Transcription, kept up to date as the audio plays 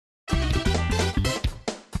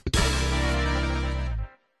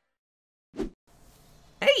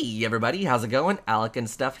Hey everybody, how's it going?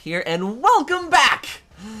 alecandstuff here, and welcome back!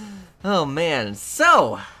 Oh man,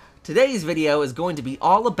 so today's video is going to be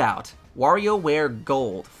all about WarioWare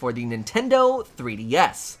Gold for the Nintendo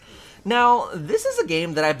 3DS. Now, this is a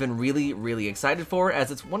game that I've been really excited for, as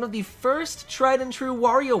it's one of the first tried and true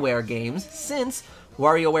WarioWare games since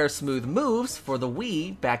WarioWare Smooth Moves for the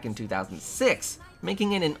Wii back in 2006,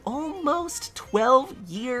 making it an almost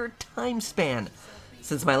 12-year time span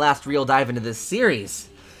since my last real dive into this series.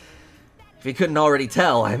 If you couldn't already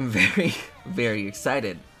tell, I'm very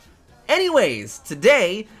excited. Anyways,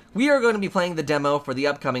 today we are going to be playing the demo for the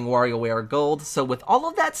upcoming WarioWare Gold, so with all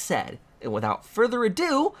of that said, and without further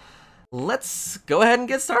ado, let's go ahead and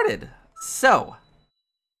get started. So,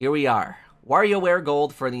 here we are. WarioWare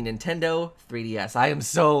Gold for the Nintendo 3DS. I am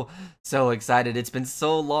so excited. It's been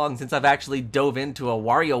so long since I've actually dove into a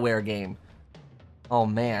WarioWare game. Oh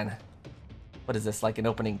man. What is this, like an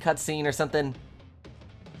opening cutscene or something?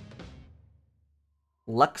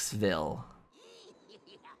 Luxville.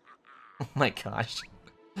 Oh my gosh.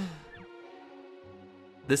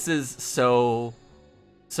 This is so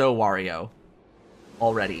Wario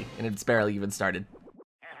already, and it's barely even started.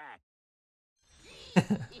 It's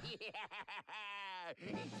my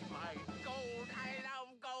gold. I love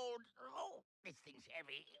gold. Oh, this thing's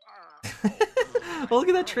heavy. Oh, look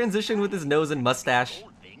at that transition with his nose and mustache.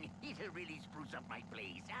 It'll really spruce up my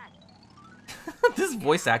place, This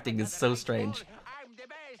voice acting is so strange. I'm the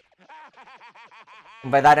best.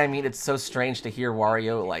 And by that I mean it's so strange to hear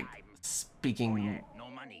Wario, like, speaking... No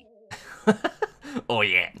money. Oh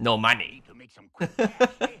yeah, no money. To make some quick cash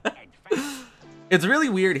and fast. It's really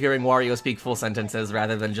weird hearing Wario speak full sentences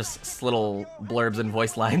rather than just little blurbs and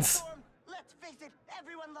voice lines. Let's face it,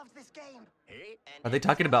 everyone loves this game. Are they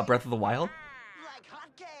talking about Breath of the Wild? Like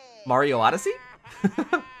hotcakes. Mario Odyssey?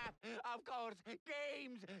 Of course,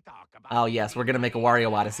 games. Talk about Oh yes, we're gonna make a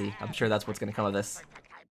Wario Odyssey. I'm sure that's what's gonna come of this.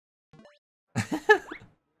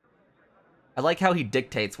 I like how he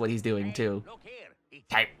dictates what he's doing too. Look here. It's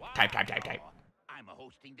Type. I'm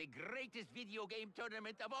hosting the greatest video game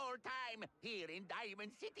tournament of all time here in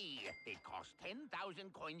Diamond City. It costs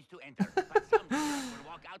 10,000 coins to enter, but some people will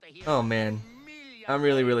walk out of here. Oh man, million I'm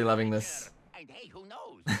really coins loving later. this. And hey, who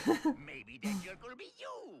knows? Maybe that jerk will be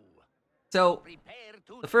you. So, Prepare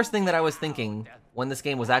to the first thing that I was shout. thinking when this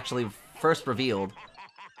game was actually first revealed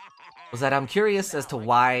was that I'm curious as to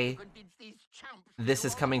why Convince these chumps this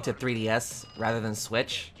is coming to 3DS rather than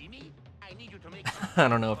Switch. Jimmy, I need you to make I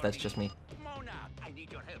don't know if that's just me. Mona, I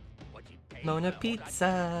need your help. What's it pay? Mona What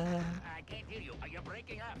Pizza. I can't hear you. Are you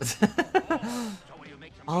breaking up? So will you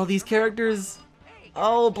make some All these pizza? characters. Hey,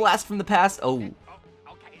 Oh, blast from the past. Oh, okay,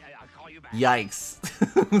 I'll call you back. yikes.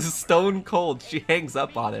 Stone cold. She hangs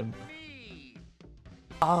up on him. Me.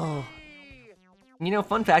 Oh. You know,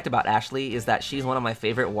 fun fact about Ashley is that she's one of my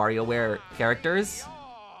favorite WarioWare characters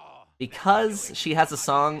Oh, because she has a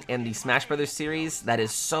song in the Smash Brothers series that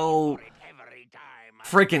is so every time.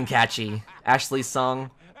 freaking catchy. Ashley's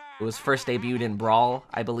song. It was first debuted in Brawl,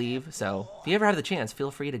 I believe. So if you ever have the chance,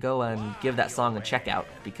 feel free to go and give that song a check out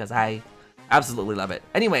because I absolutely love it.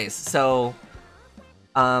 Anyways, so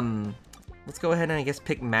let's go ahead and I guess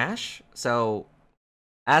pick MASH. So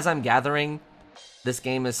as I'm gathering, this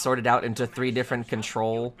game is sorted out into 3 different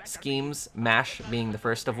control schemes, MASH being the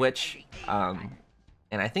first of which.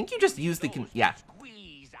 And I think you just use the yeah,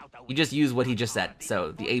 Squeeze out the you just use what he just said.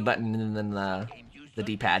 So the A button and then the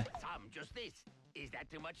D-pad. Some just this. Is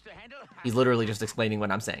that too much to handle? He's literally just explaining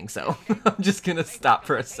what I'm saying, so I'm just gonna stop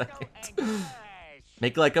for a second.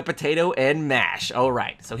 Make like a potato and mash. All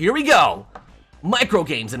right, so here we go.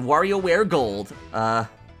 Microgames and WarioWare Gold.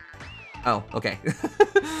 Oh, okay.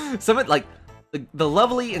 Like the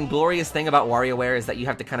lovely and glorious thing about WarioWare is that you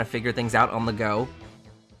have to kind of figure things out on the go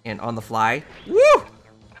and on the fly. Woo!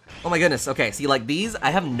 Oh my goodness. Okay, see, like these,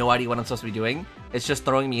 I have no idea what I'm supposed to be doing. It's just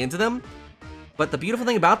throwing me into them. But the beautiful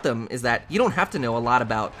thing about them is that you don't have to know a lot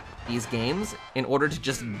about these games in order to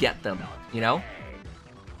just get them, you know?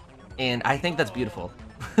 And I think that's beautiful.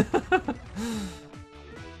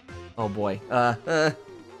 Oh boy. Oh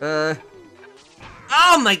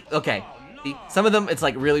my, okay. See, some of them, it's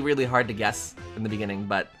like really hard to guess in the beginning,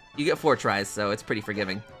 but you get 4 tries, so it's pretty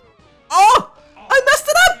forgiving. Oh! I messed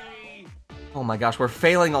it up! Oh my gosh, we're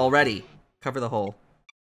failing already. Cover the hole.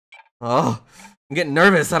 Oh, I'm getting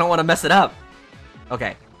nervous. I don't want to mess it up.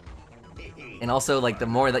 Okay. And also, like, the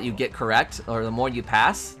more that you get correct, or the more you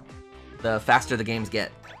pass, the faster the games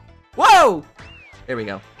get. Whoa! There we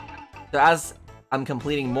go. So as I'm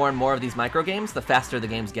completing more and more of these micro games, the faster the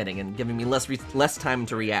game's getting and giving me less time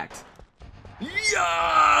to react.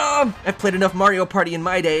 Yeah! I've played enough Mario Party in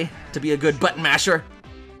my day to be a good button masher.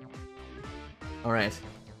 Alright.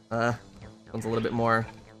 One's a little bit more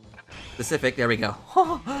specific. There we go.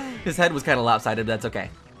 His head was kind of lopsided, but that's okay.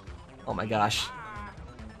 Oh my gosh.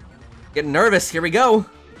 Getting nervous. Here we go.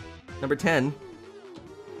 Number 10.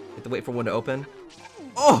 Have to wait for one to open.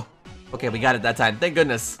 Oh! Okay, we got it that time. Thank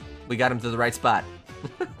goodness. We got him to the right spot.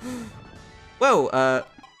 Whoa,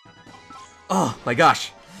 oh my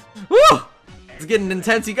gosh. Woo! It's getting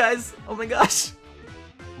intense, you guys. Oh my gosh.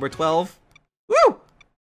 We're 12. Woo!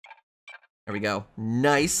 There we go.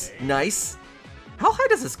 Nice, nice. How high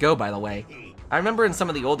does this go, by the way? I remember in some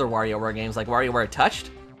of the older WarioWare games, like WarioWare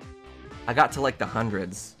Touched, I got to like the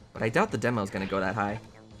hundreds, but I doubt the demo's gonna go that high.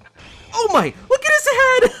 Oh my! Look at his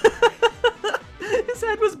head! His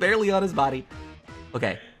head was barely on his body.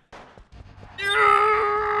 Okay.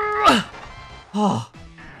 Oh.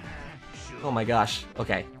 Oh my gosh.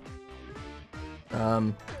 Okay.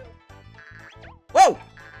 Whoa!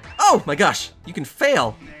 Oh my gosh! You can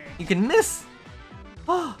fail! You can miss!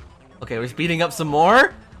 Oh. Okay, we're speeding up some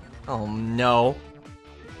more? Oh no.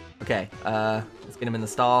 Okay, let's get him in the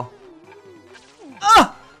stall.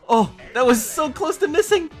 Ah! Oh, that was so close to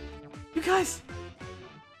missing! You guys!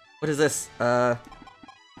 What is this?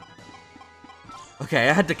 Okay,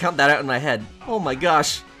 I had to count that out in my head. Oh my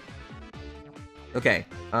gosh. Okay,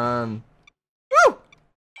 woo!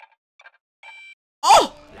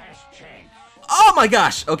 Oh! Oh my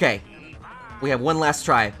gosh! Okay. We have one last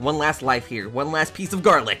try, one last life here, one last piece of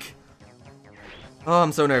garlic. Oh,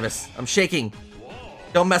 I'm so nervous. I'm shaking.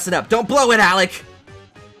 Don't mess it up. Don't blow it, Alec!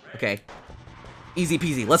 Okay. Easy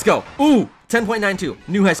peasy. Let's go. Ooh! 10.92.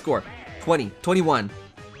 New high score. 20. 21.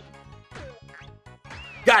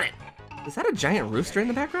 Got it! Is that a giant rooster in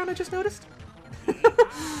the background I just noticed?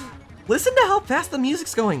 Listen to how fast the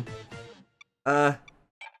music's going. Oh!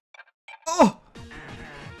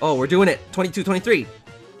 Oh, we're doing it. 22, 23.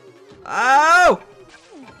 Oh!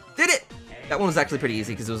 Did it! That one was actually pretty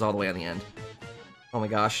easy because it was all the way on the end. Oh my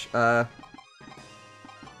gosh.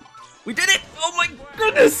 We did it! Oh my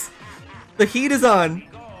goodness! The heat is on.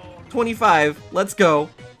 25. Let's go.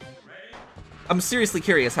 I'm seriously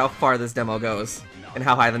curious how far this demo goes and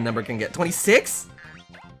how high the number can get. 26?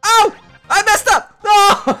 Oh! I messed up!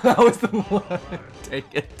 Oh! That was the one. Take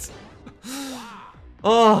it.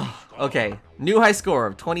 Oh, okay. New high score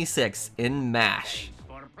of 26 in MASH.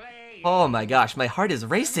 Oh my gosh, my heart is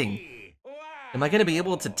racing. Am I gonna be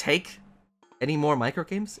able to take any more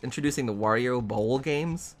Microgames? Introducing the Wario Bowl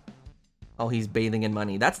games? Oh, he's bathing in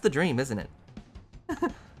money. That's the dream, isn't it?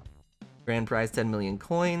 Grand prize 10 million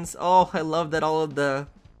coins. Oh, I love that all of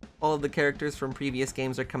the characters from previous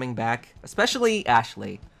games are coming back, especially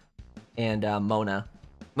Ashley and Mona.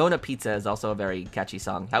 Mona Pizza is also a very catchy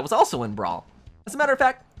song. That was also in Brawl. As a matter of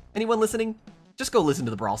fact, anyone listening, just go listen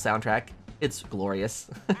to the Brawl soundtrack. It's glorious.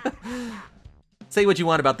 Say what you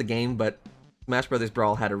want about the game, but Smash Bros.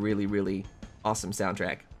 Brawl had a really, really awesome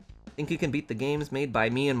soundtrack. Think you can beat the games made by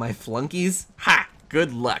me and my flunkies? Ha!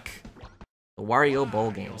 Good luck. The Wario Bowl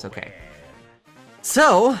games, okay.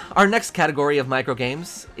 So, our next category of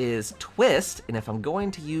microgames is Twist, and if I'm going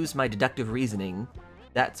to use my deductive reasoning,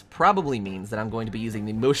 that probably means that I'm going to be using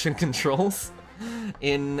the motion controls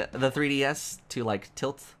in the 3DS to, like,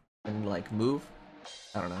 tilt and, like, move.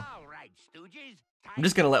 I don't know. I'm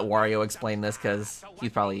just gonna let Wario explain this, because he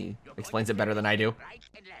probably explains it better than I do.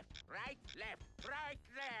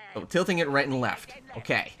 Oh, tilting it right and left.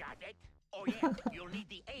 Okay.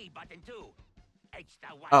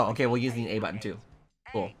 Oh, okay, we'll use the A button too.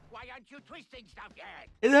 Cool.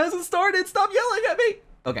 It hasn't started! Stop yelling at me!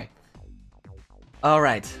 Okay.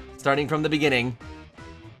 Alright, starting from the beginning.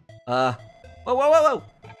 Whoa, whoa, whoa, whoa!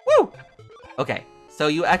 Woo! Okay, so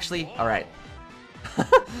you actually... Alright.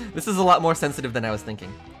 This is a lot more sensitive than I was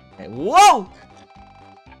thinking. Okay, whoa!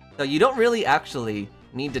 So you don't really actually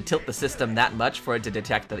need to tilt the system that much for it to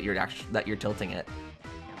detect that you're tilting it.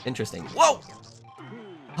 Interesting. Whoa!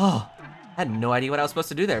 Oh, I had no idea what I was supposed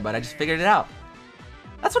to do there, but I just figured it out.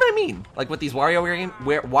 That's what I mean. Like with these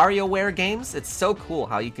WarioWare games, it's so cool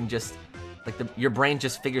how you can just, like, your brain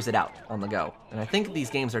just figures it out on the go. And I think these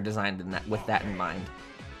games are designed with that in mind.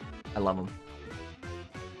 I love them.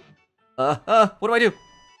 What do I do?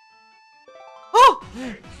 Oh!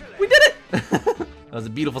 We did it! That was a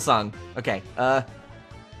beautiful song. Okay,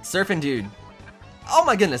 Surfing Dude. Oh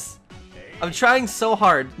my goodness. I'm trying so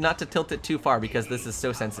hard not to tilt it too far because this is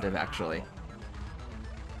so sensitive, actually.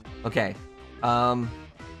 Okay,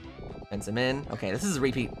 fence him in. Okay, this is a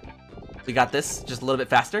repeat. We got this, just a little bit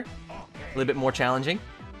faster. A little bit more challenging.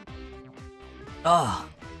 Oh.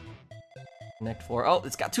 Connect 4. Oh,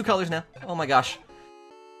 it's got 2 colors now. Oh my gosh.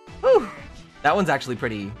 Whew. That one's actually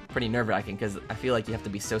pretty nerve-wracking because I feel like you have to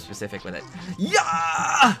be so specific with it.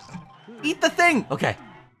 Yeah! Eat the thing! Okay.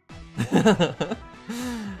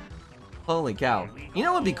 Holy cow. You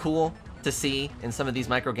know what would be cool to see in some of these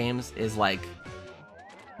micro games is like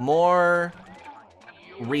more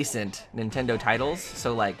recent Nintendo titles.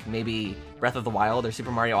 So like maybe Breath of the Wild or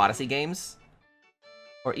Super Mario Odyssey games.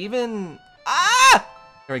 Or even... Ah!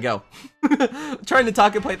 There we go. Trying to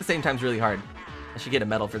talk and play at the same time is really hard. I should get a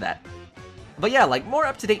medal for that. But yeah, like more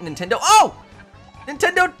up-to-date Nintendo... Oh!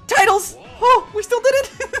 Nintendo titles! Oh, we still did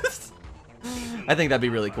it! I think that'd be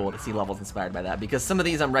really cool to see levels inspired by that, because some of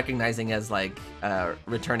these I'm recognizing as like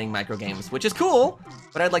returning micro games, which is cool,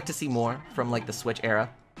 but I'd like to see more from like the Switch era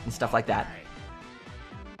and stuff like that.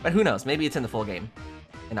 But who knows, maybe it's in the full game,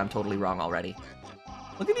 and I'm totally wrong already.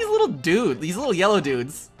 Look at these little dudes, these little yellow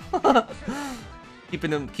dudes.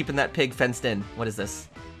 keeping that pig fenced in. What is this?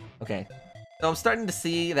 Okay, so I'm starting to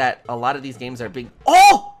see that a lot of these games are big.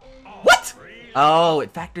 Oh! What? Oh,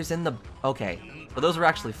 it factors in the... Okay. So those were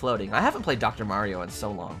actually floating. I haven't played Dr. Mario in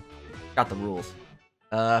so long. Got the rules.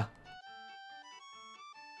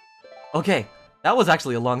 Okay, that was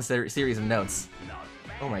actually a long series of notes.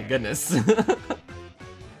 Oh my goodness.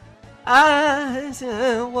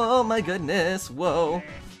 Whoa, my goodness, whoa.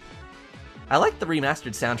 I like the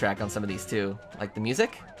remastered soundtrack on some of these too. Like the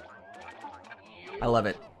music. I love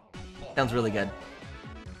it. Sounds really good.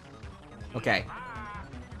 Okay.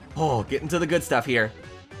 Oh, getting to the good stuff here.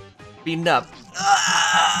 Beaten up.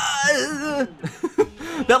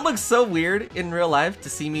 That looks so weird in real life to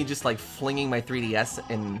see me just like flinging my 3DS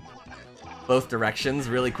in both directions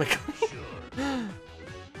really quickly.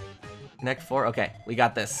 Connect 4. Okay, we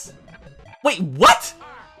got this. Wait, what?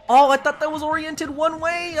 Oh, I thought that was oriented one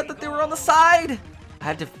way. I thought they were on the side. I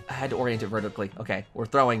had to orient it vertically. Okay, we're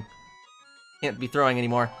throwing. Can't be throwing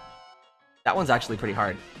anymore. That one's actually pretty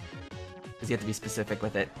hard, because you have to be specific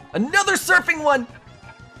with it. Another surfing one!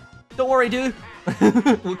 Don't worry, dude.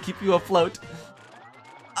 We'll keep you afloat.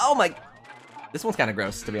 Oh my... This one's kind of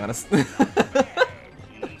gross, to be honest.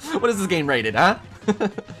 What is this game rated, huh?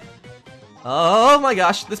 Oh my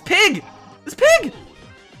gosh, this pig! This pig!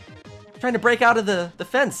 Trying to break out of the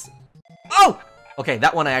fence. Oh! Okay,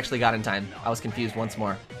 that one I actually got in time. I was confused once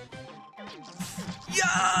more.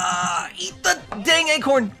 Yeah! Eat the dang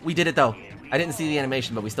acorn! We did it, though. I didn't see the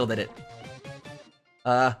animation, but we still did it.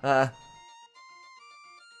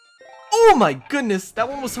 Oh my goodness, that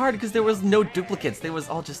one was hard because there was no duplicates. They was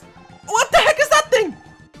all just... What the heck is that thing?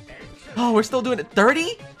 Oh, we're still doing it.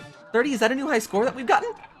 30? 30? Is that a new high score that we've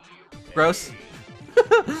gotten? Gross.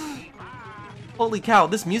 Holy cow,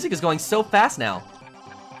 this music is going so fast now.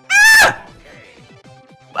 Ah!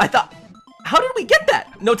 I thought... How did we get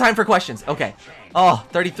that? No time for questions. Okay. Oh,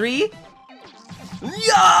 33?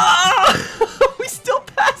 Yeah! We still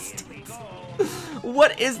passed it.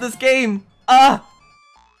 What is this game? No!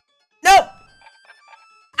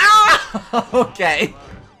 Ah! Okay.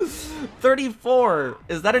 34.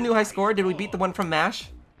 Is that a new high score? Did we beat the one from MASH?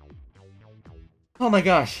 Oh my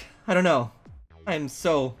gosh. I don't know. I'm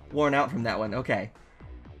so worn out from that one. Okay.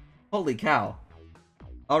 Holy cow.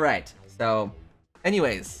 Alright. So,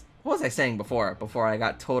 anyways. What was I saying before I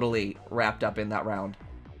got totally wrapped up in that round?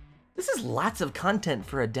 This is lots of content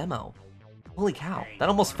for a demo. Holy cow. That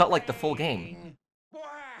almost felt like the full game.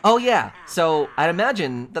 Oh yeah, so I'd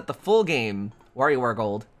imagine that the full game, WarioWare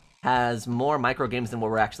Gold, has more micro games than what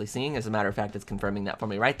we're actually seeing. As a matter of fact, it's confirming that for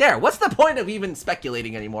me right there. What's the point of even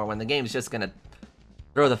speculating anymore when the game's just gonna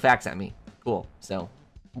throw the facts at me? Cool. So,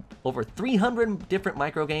 over 300 different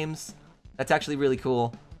micro games. That's actually really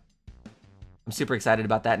cool. I'm super excited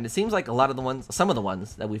about that, and it seems like some of the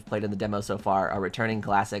ones that we've played in the demo so far are returning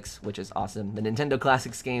classics, which is awesome. The Nintendo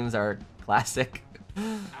Classics games are classic.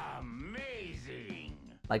 Amazing.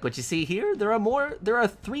 Like what you see here, there are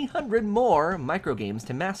 300 more micro games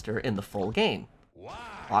to master in the full game. Wow.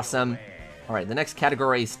 Awesome. All right, the next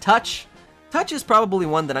category is Touch. Touch is probably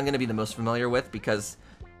one that I'm going to be the most familiar with because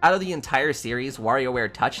out of the entire series,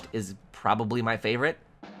 WarioWare Touched is probably my favorite,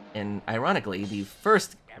 and ironically, the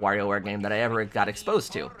first WarioWare game that I ever got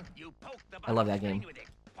exposed to. I love that game.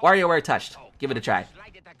 WarioWare Touched. Give it a try.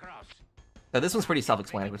 So this one's pretty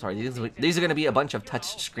self-explanatory. These are going to be a bunch of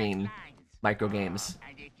touchscreen micro games.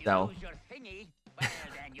 So,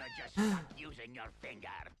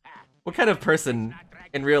 what kind of person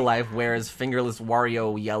in real life wears fingerless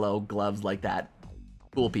Wario yellow gloves like that?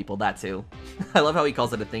 Cool people, that too. I love how he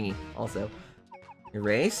calls it a thingy. Also,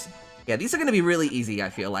 erase. Yeah, these are going to be really easy. I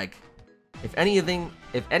feel like. If any of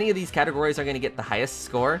these categories are going to get the highest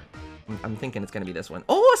score, I'm thinking it's going to be this one.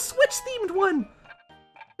 Oh, a Switch-themed one!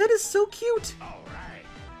 That is so cute!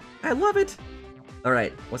 I love it!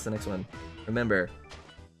 Alright, what's the next one? Remember,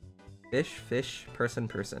 fish, fish, person,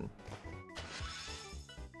 person.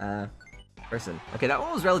 Person. Okay, that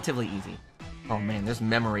one was relatively easy. Oh man, there's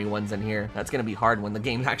memory ones in here. That's gonna be hard when the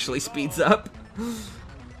game actually speeds up.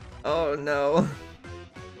 Oh no.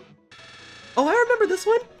 Oh, I remember this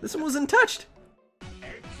one. This one was untouched.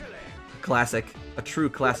 Classic. A true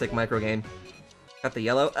classic micro game. Got the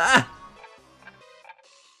yellow. Ah!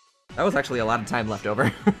 That was actually a lot of time left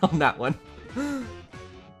over on that one.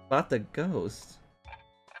 Spot the ghost.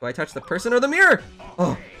 Do I touch the person or the mirror?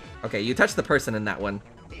 Oh, okay, you touched the person in that one.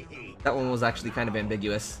 That one was actually kind of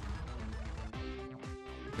ambiguous.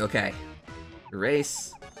 Okay.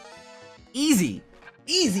 Erase. Easy!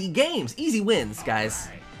 Easy games! Easy wins, guys.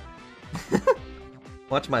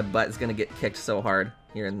 Watch, my butt is gonna get kicked so hard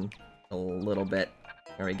here in a little bit.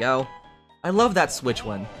 There we go. I love that Switch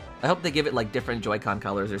one. I hope they give it like different Joy-Con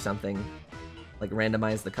colors or something. Like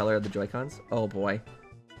randomize the color of the Joy-Cons. Oh boy.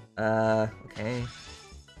 Okay.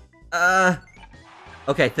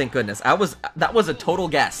 Okay, thank goodness. That was a total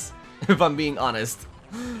guess, if I'm being honest.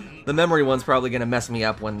 The memory one's probably gonna mess me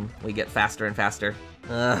up when we get faster and faster.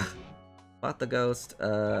 Spot the ghost.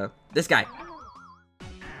 This guy.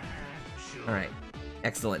 Alright.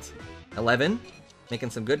 Excellent. 11. Making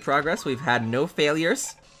some good progress. We've had no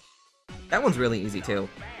failures. That one's really easy too.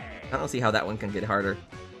 I don't see how that one can get harder.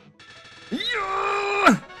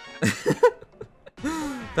 Yeah!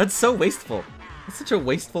 That's so wasteful. It's such a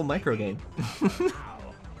wasteful micro game.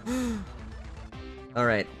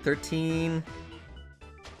 Alright, 13.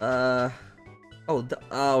 Oh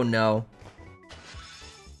no.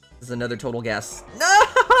 This is another total guess. No!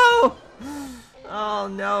 Oh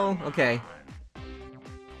no. Okay.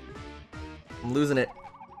 I'm losing it.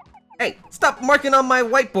 Hey, stop marking on my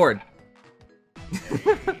whiteboard!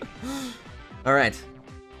 Alright.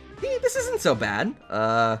 Hey, this isn't so bad.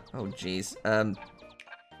 Oh jeez.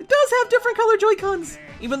 It does have different color Joy-Cons!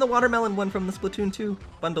 Even the watermelon one from the Splatoon 2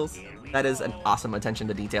 bundles. That is an awesome attention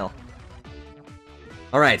to detail.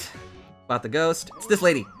 Alright. Spot the ghost. It's this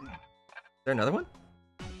lady. Is there another one?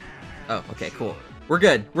 Oh, okay, cool. We're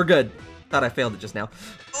good. We're good. Thought I failed it just now.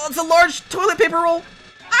 Oh, it's a large toilet paper roll!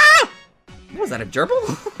 Ah! What was that, a gerbil?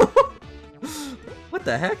 What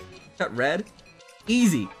the heck? Got red?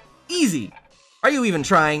 Easy. Easy. Are you even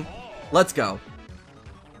trying? Let's go.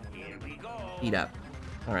 Eat up.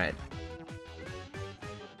 Alright.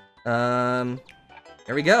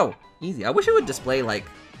 There we go. Easy. I wish it would display, like,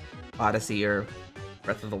 Odyssey or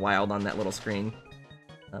Breath of the Wild on that little screen.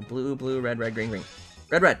 Blue, blue, red, red, green, green.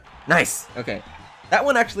 Red, red. Nice. Okay. That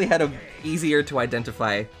one actually had a easier to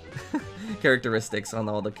identify characteristics on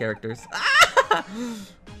all the characters. Ah!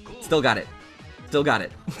 Still got it. Still got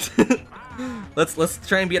it. Let's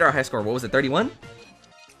try and beat our high score. What was it, 31?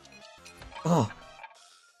 Oh.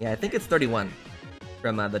 Yeah, I think it's 31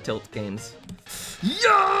 from the Tilt games. Yeah!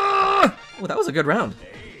 Oh, that was a good round.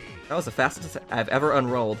 That was the fastest I've ever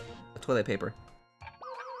unrolled a toilet paper.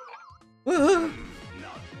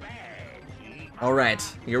 Alright,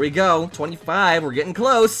 here we go. 25, we're getting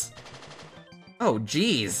close. Oh,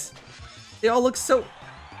 jeez. They all look so...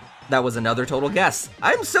 That was another total guess.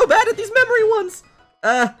 I'm so bad at these memory ones!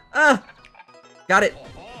 Got it.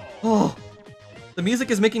 Oh, the music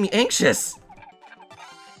is making me anxious.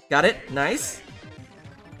 Got it, nice.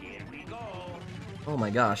 Oh my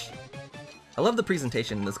gosh. I love the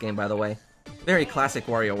presentation in this game, by the way. Very classic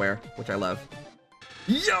WarioWare, which I love.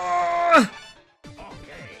 Yeah!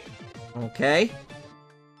 Okay.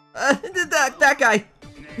 That guy!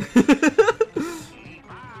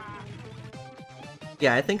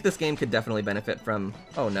 Yeah, I think this game could definitely benefit from...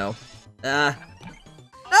 Oh no. No!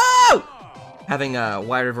 Having a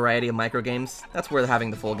wider variety of micro games. That's where having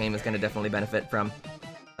the full game is going to definitely benefit from.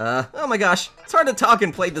 Oh my gosh. It's hard to talk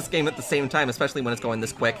and play this game at the same time, especially when it's going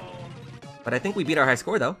this quick. But I think we beat our high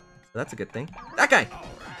score, though. So that's a good thing. That guy!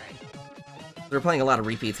 We're playing a lot of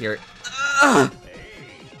repeats here. Ah!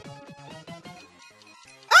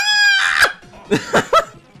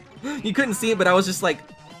 You couldn't see it, but I was just like...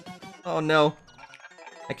 Oh no.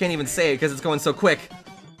 I can't even say it because it's going so quick.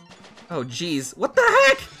 Oh jeez. What the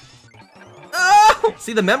heck? Oh!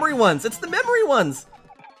 See the memory ones. It's the memory ones.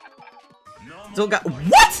 Still got...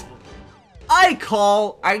 What?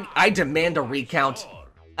 I demand a recount.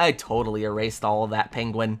 I totally erased all of that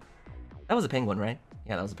penguin. That was a penguin, right?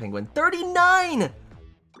 Yeah, that was a penguin. 39!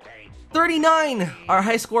 39! Our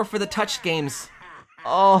high score for the touch games.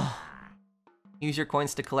 Oh. Use your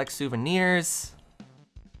coins to collect souvenirs.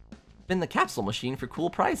 Spin the capsule machine for cool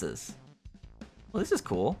prizes. Well, this is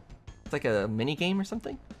cool. It's like a mini game or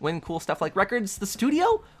something. Win cool stuff like records, the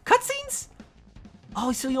studio, cutscenes.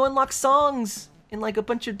 Oh, so you unlock songs in like a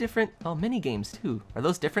bunch of different mini games too. Are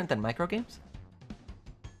those different than micro games?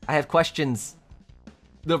 I have questions.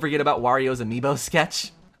 Don't forget about Wario's amiibo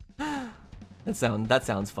sketch. That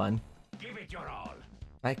sounds fun. Give it your all.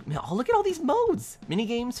 Like, man, oh, look at all these modes.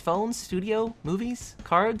 Minigames, phones, studio, movies,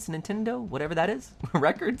 cards, Nintendo, whatever that is.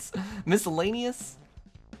 Records, miscellaneous.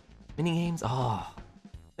 Minigames, oh.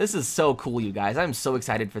 This is so cool, you guys. I'm so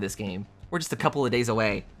excited for this game. We're just a couple of days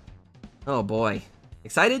away. Oh boy.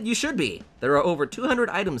 Excited? You should be. There are over 200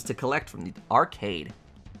 items to collect from the arcade.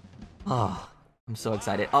 Oh, I'm so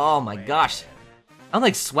excited. Oh my gosh. I'm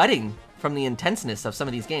like sweating from the intenseness of some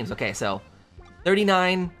of these games. Okay, so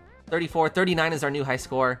 39, 34, 39 is our new high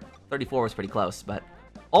score. 34 was pretty close, but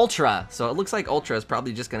Ultra. So it looks like Ultra is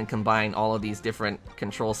probably just gonna combine all of these different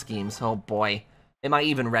control schemes. Oh boy. Am I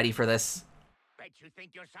even ready for this? Bet you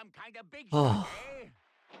think you're some kind of big Oh. shot, eh?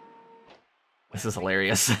 This is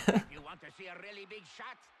hilarious. If you want to see a really big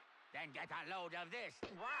shot, then get a load of this.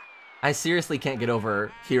 I seriously can't get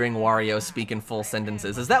over hearing Wario speak in full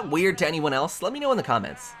sentences. Is that weird to anyone else? Let me know in the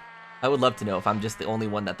comments. I would love to know if I'm just the only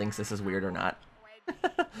one that thinks this is weird or not.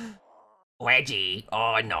 Wedgie,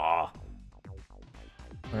 oh no.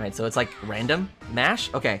 Alright, so it's like random?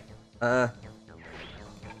 Mash? Okay. That's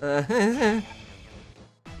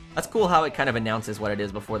cool how it kind of announces what it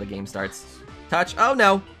is before the game starts. Touch, oh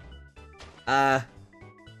no!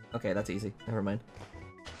 Okay, that's easy, never mind.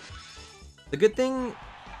 The good thing,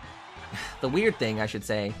 the weird thing I should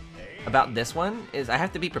say, about this one is I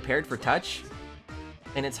have to be prepared for touch,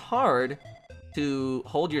 and it's hard to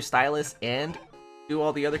hold your stylus and do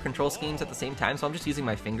all the other control schemes at the same time, so I'm just using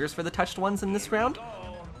my fingers for the touched ones in this round.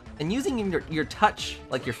 And using your touch,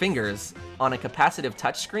 like your fingers, on a capacitive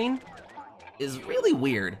touch screen is really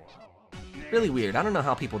weird. Really weird. I don't know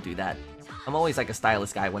how people do that. I'm always like a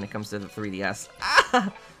stylus guy when it comes to the 3DS.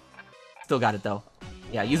 Ah! Still got it though.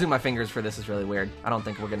 Yeah, using my fingers for this is really weird. I don't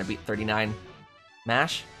think we're gonna beat 39.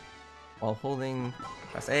 Mash while holding,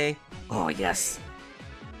 press A. Oh yes.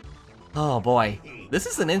 Oh boy. This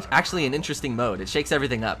is actually an interesting mode. It shakes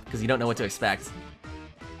everything up because you don't know what to expect.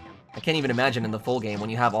 I can't even imagine in the full game when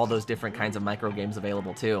you have all those different kinds of micro games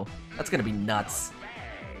available too. That's gonna be nuts.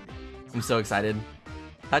 I'm so excited.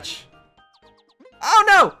 Touch. Oh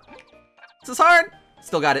no! This is hard!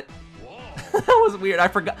 Still got it. That was weird, I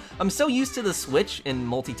forgot. I'm so used to the Switch in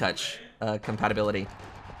multi-touch compatibility.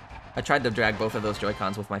 I tried to drag both of those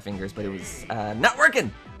Joy-Cons with my fingers, but it was not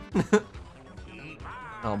working!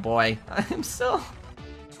 Oh boy, I'm so...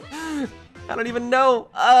 I don't even know.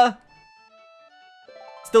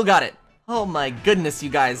 Still got it. Oh my goodness, you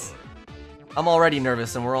guys. I'm already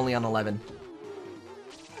nervous and we're only on 11.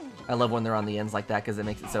 I love when they're on the ends like that because it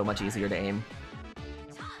makes it so much easier to aim.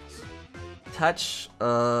 Touch,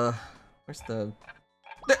 where's the...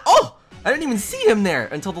 There, oh! I didn't even see him there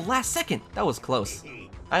until the last second. That was close.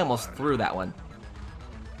 I almost threw that one.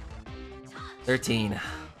 13.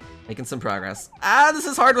 Making some progress. Ah, this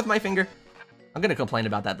is hard with my finger. I'm gonna complain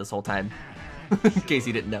about that this whole time. In case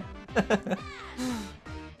you didn't know.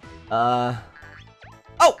 Oh,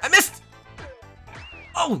 I missed!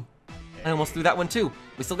 Oh! I almost threw that one too.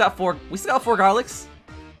 We still got four garlics.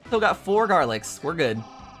 Still got 4 garlics. We're good.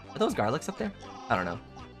 Are those garlics up there? I don't know.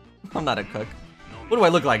 I'm not a cook. What do I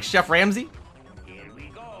look like, Chef Ramsay?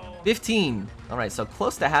 15. All right, so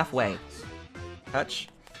close to halfway. Touch.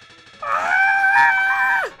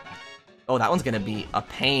 Oh, that one's gonna be a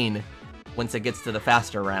pain once it gets to the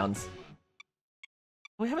faster rounds.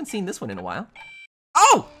 We haven't seen this one in a while.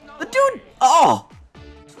 Oh, the dude. Oh,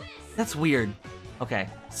 that's weird. Okay,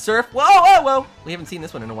 surf. Whoa, whoa, whoa. We haven't seen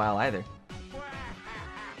this one in a while either.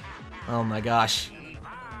 Oh my gosh.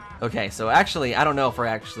 Okay, so actually, I don't know if we're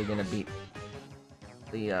actually gonna beat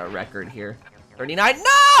the record here. 39,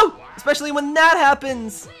 no! Especially when that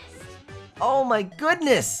happens! Oh my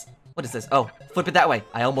goodness! What is this? Oh, flip it that way.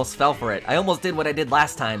 I almost fell for it. I almost did what I did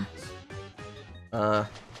last time. What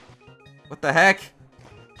the heck?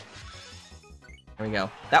 There we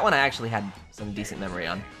go. That one I actually had some decent memory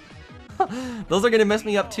on. Those are gonna mess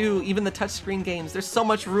me up too, even the touchscreen games. There's so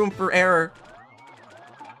much room for error.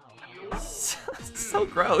 So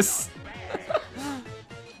gross.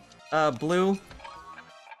 Blue.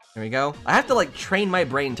 There we go. I have to like train my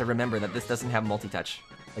brain to remember that this doesn't have multi-touch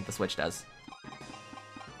like the Switch does.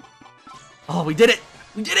 Oh, we did it!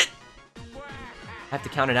 We did it! I have to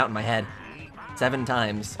count it out in my head. 7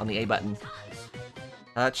 times on the A button.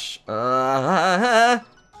 Touch. No!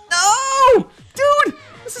 Dude!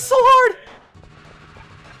 This is so hard!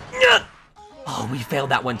 Oh, we failed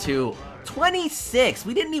that one too. 26!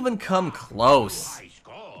 We didn't even come close.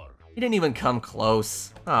 We didn't even come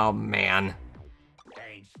close. Oh, man.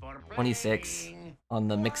 26 on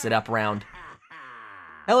the Mix It Up round.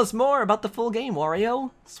 Tell us more about the full game,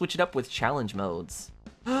 Wario. Switch it up with challenge modes.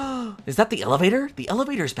 Is that the elevator? The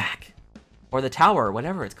elevator's back. Or the tower,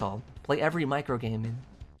 whatever it's called. Play every microgame in.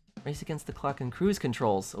 Race against the clock and cruise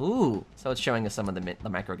controls. Ooh, so it's showing us some of the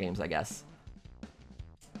microgames, I guess.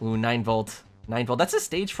 Ooh, 9 volt. 9 volt. That's a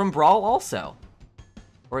stage from Brawl also.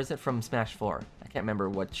 Or is it from Smash 4? I can't remember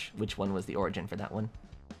which one was the origin for that one.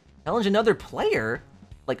 Challenge another player?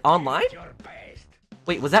 Like online?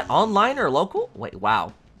 Wait, was that online or local? Wait,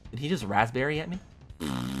 wow. Did he just raspberry at me?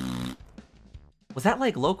 Was that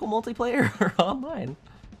like local multiplayer or online?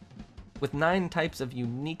 With 9 types of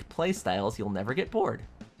unique playstyles, you'll never get bored.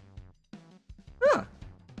 Huh.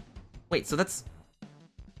 Wait, so that's...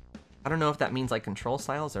 I don't know if that means like control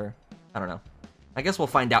styles or... I don't know. I guess we'll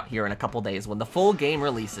find out here in a couple days when the full game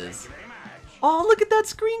releases. Oh, look at that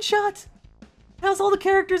screenshot! It has all the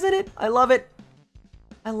characters in it! I love it!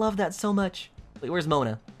 I love that so much. Wait, where's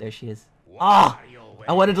Mona? There she is. Oh!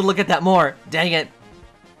 I wanted to look at that more. Dang it.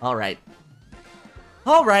 Alright.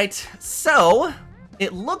 Alright, so...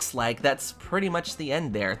 It looks like that's pretty much the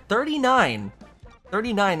end there. 39!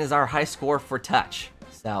 39 is our high score for touch.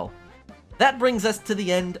 So... That brings us to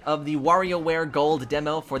the end of the WarioWare Gold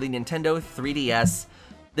demo for the Nintendo 3DS.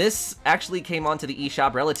 This actually came onto the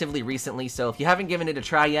eShop relatively recently, so if you haven't given it a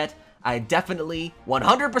try yet, I definitely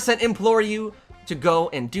 100% implore you to go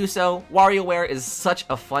and do so. WarioWare is such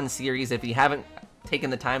a fun series. If you haven't taken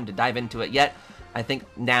the time to dive into it yet, I think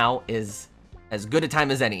now is as good a time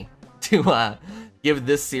as any to give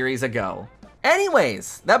this series a go.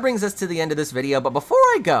 Anyways, that brings us to the end of this video, but before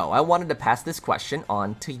I go, I wanted to pass this question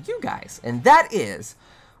on to you guys, and that is,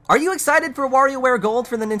 are you excited for WarioWare Gold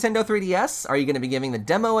for the Nintendo 3DS? Are you going to be giving the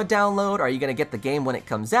demo a download? Are you going to get the game when it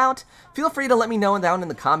comes out? Feel free to let me know down in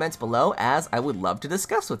the comments below, as I would love to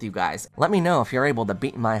discuss with you guys. Let me know if you're able to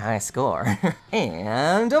beat my high score.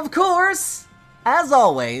 And of course, as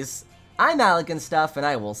always, I'm alecandstuff, and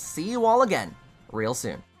I will see you all again real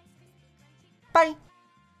soon.